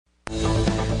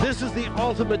This is the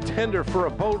ultimate tender for a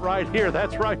boat right here.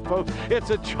 That's right, folks. It's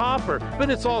a chopper, but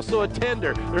it's also a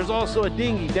tender. There's also a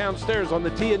dinghy downstairs on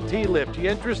the TNT lift. You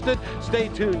interested? Stay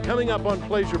tuned. Coming up on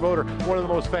Pleasure Boater, one of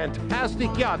the most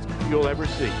fantastic yachts you'll ever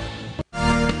see.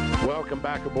 Welcome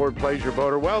back aboard Pleasure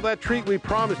Boater. Well, that treat we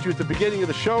promised you at the beginning of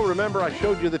the show, remember I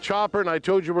showed you the chopper and I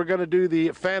told you we're going to do the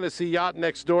fantasy yacht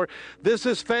next door. This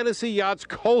is Fantasy Yachts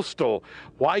Coastal.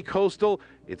 Why Coastal?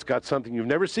 It's got something you've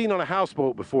never seen on a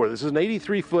houseboat before. This is an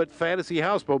 83-foot fantasy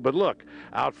houseboat, but look,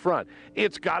 out front,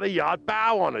 it's got a yacht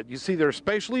bow on it. You see, they're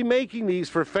specially making these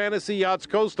for Fantasy Yachts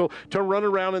Coastal to run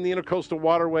around in the intercoastal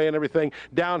waterway and everything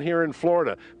down here in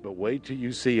Florida. But wait till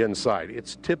you see inside.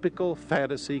 It's typical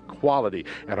fantasy quality.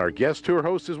 And our guest tour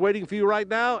host is waiting for you right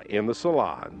now in the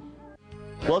salon.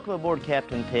 Welcome aboard,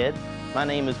 Captain Ted. My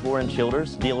name is Warren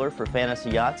Childers, dealer for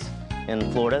Fantasy Yachts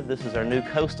in Florida. This is our new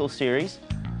Coastal Series.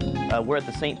 We're at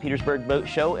the St. Petersburg Boat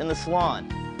Show in the salon.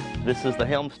 This is the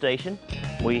helm station.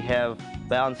 We have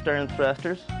bow and stern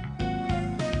thrusters,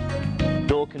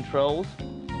 dual controls,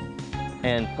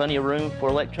 and plenty of room for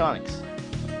electronics.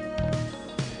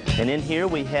 And in here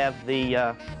we have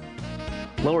the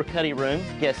lower cuddy room,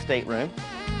 guest stateroom.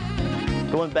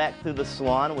 Going back through the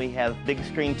salon, we have big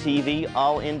screen TV,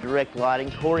 all indirect lighting,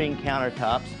 Corian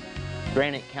countertops,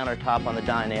 granite countertop on the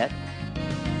dinette,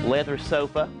 leather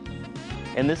sofa.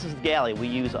 And this is the galley. We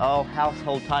use all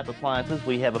household type appliances.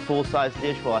 We have a full-size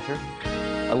dishwasher,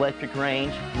 electric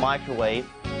range, microwave,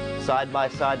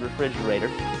 side-by-side refrigerator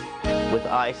with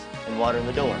ice and water in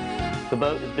the door. The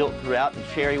boat is built throughout in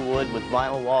cherry wood with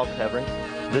vinyl wall coverings.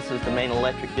 This is the main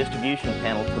electric distribution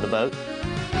panel for the boat.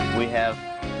 We have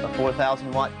a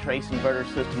 4,000-watt trace inverter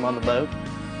system on the boat,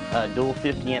 dual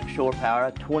 50-amp shore power,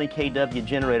 a 20 kW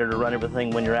generator to run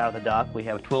everything when you're out of the dock. We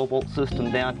have a 12-volt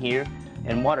system down here,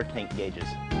 and water tank gauges.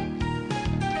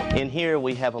 In here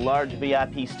we have a large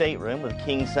VIP stateroom with a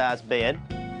king-size bed,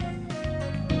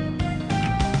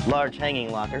 large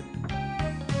hanging locker.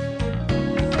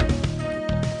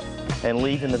 And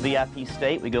leaving the VIP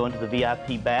state, we go into the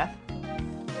VIP bath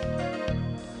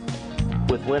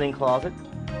with linen closet,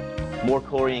 more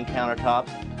Corian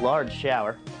countertops, large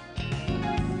shower.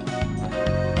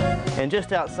 And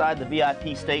just outside the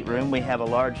VIP stateroom, we have a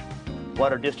large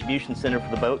water distribution center for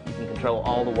the boat. You can control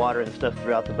all the water and stuff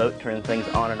throughout the boat, turn things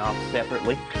on and off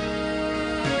separately.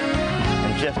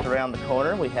 And just around the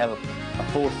corner, we have a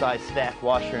full-size stack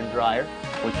washer and dryer,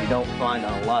 which you don't find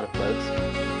on a lot of boats.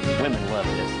 Women love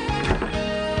this.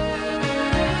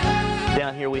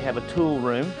 Down here we have a tool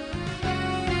room.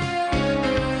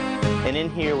 And in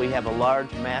here we have a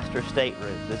large master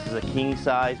stateroom. This is a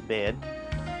king-size bed,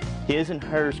 his and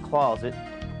hers closet,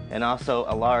 and also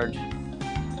a large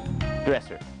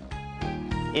dresser.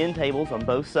 End tables on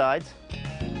both sides,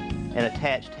 and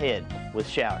attached head with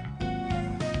shower.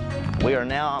 We are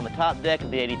now on the top deck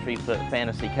of the 83-foot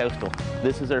Fantasy Coastal.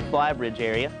 This is our flybridge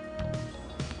area.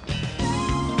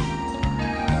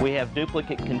 We have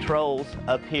duplicate controls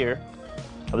up here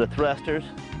of the thrusters,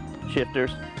 shifters,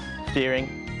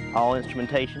 steering, all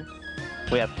instrumentation.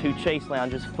 We have 2 chase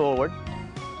lounges forward.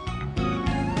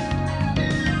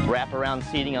 Wrap-around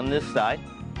seating on this side.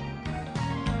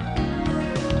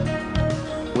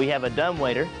 We have a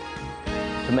dumbwaiter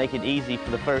to make it easy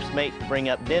for the first mate to bring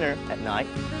up dinner at night.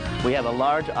 We have a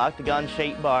large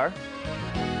octagon-shaped bar.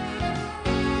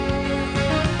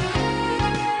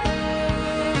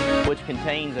 Which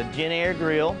contains a Gen Air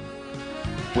grill.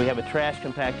 We have a trash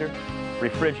compactor,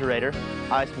 refrigerator,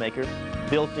 ice maker,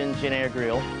 built-in Gen Air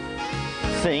grill,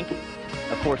 sink,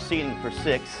 of course seating for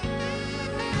 6.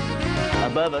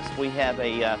 Above us we have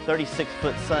a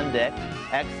 36-foot sun deck,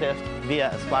 accessed via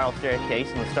a spiral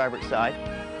staircase on the starboard side.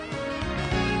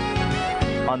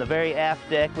 On the very aft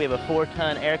deck we have a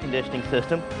 4-ton air conditioning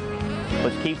system,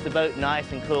 which keeps the boat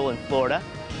nice and cool in Florida.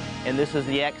 And this is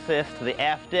the access to the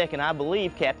aft deck, and I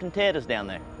believe Captain Ted is down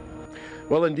there.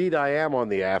 Well, indeed, I am on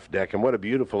the aft deck, and what a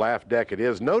beautiful aft deck it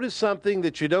is. Notice something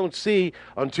that you don't see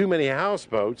on too many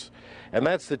houseboats, and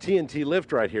that's the TNT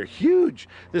lift right here. Huge.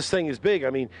 This thing is big. I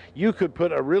mean, you could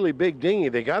put a really big dinghy.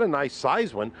 They got a nice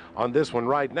size one on this one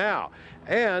right now.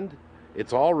 And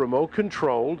it's all remote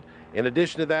controlled. In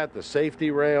addition to that, the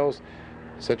safety rails.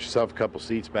 Set yourself a couple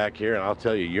seats back here, and I'll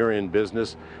tell you, you're in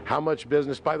business. How much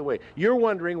business? By the way, you're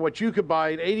wondering what you could buy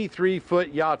an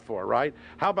 83-foot yacht for, right?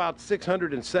 How about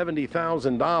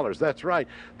 $670,000? That's right.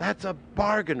 That's a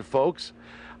bargain, folks.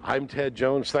 I'm Ted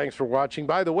Jones. Thanks for watching.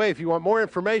 By the way, if you want more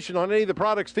information on any of the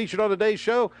products featured on today's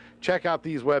show, check out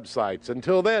these websites.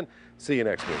 Until then, see you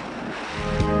next week.